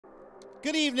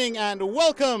Good evening and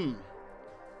welcome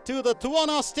to the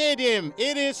Tuana Stadium.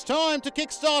 It is time to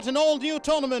kickstart an all-new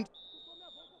tournament.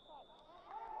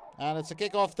 And it's a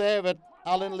kick-off there with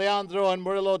Alan Leandro and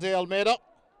Murillo de Almeida.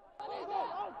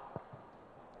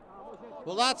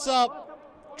 Well, that's a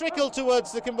trickle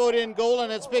towards the Cambodian goal,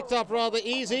 and it's picked up rather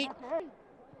easy.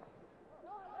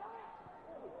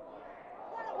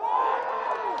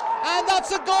 And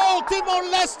that's a goal.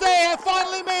 Timor-Leste have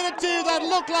finally made it two. That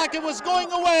looked like it was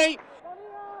going away.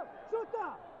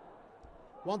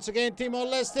 Once again,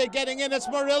 Timor-Leste getting in. It's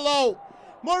Murillo.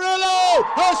 Murillo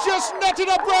has just netted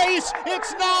a brace.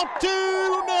 It's now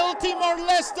 2-0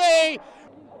 Timor-Leste.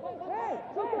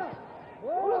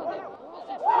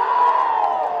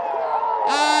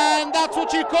 And that's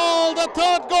what you call the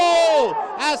third goal.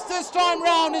 As this time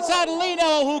round, it's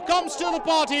Adelino who comes to the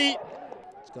party.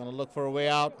 He's going to look for a way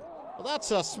out. Well, that's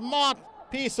a smart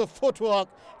piece of footwork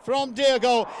from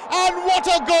Diego. And what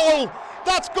a goal!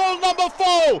 That's goal number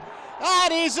 4. That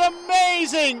is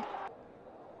amazing.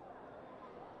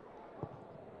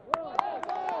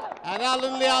 And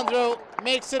Alan Leandro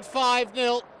makes it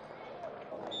 5-0.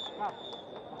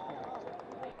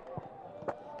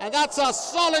 And that's a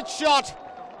solid shot.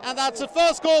 And that's the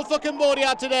first goal for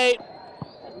Cambodia today.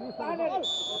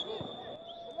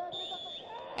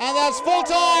 And that's full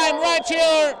time right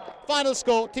here. Final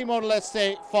score,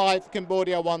 Timor-Leste 5,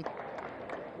 Cambodia 1.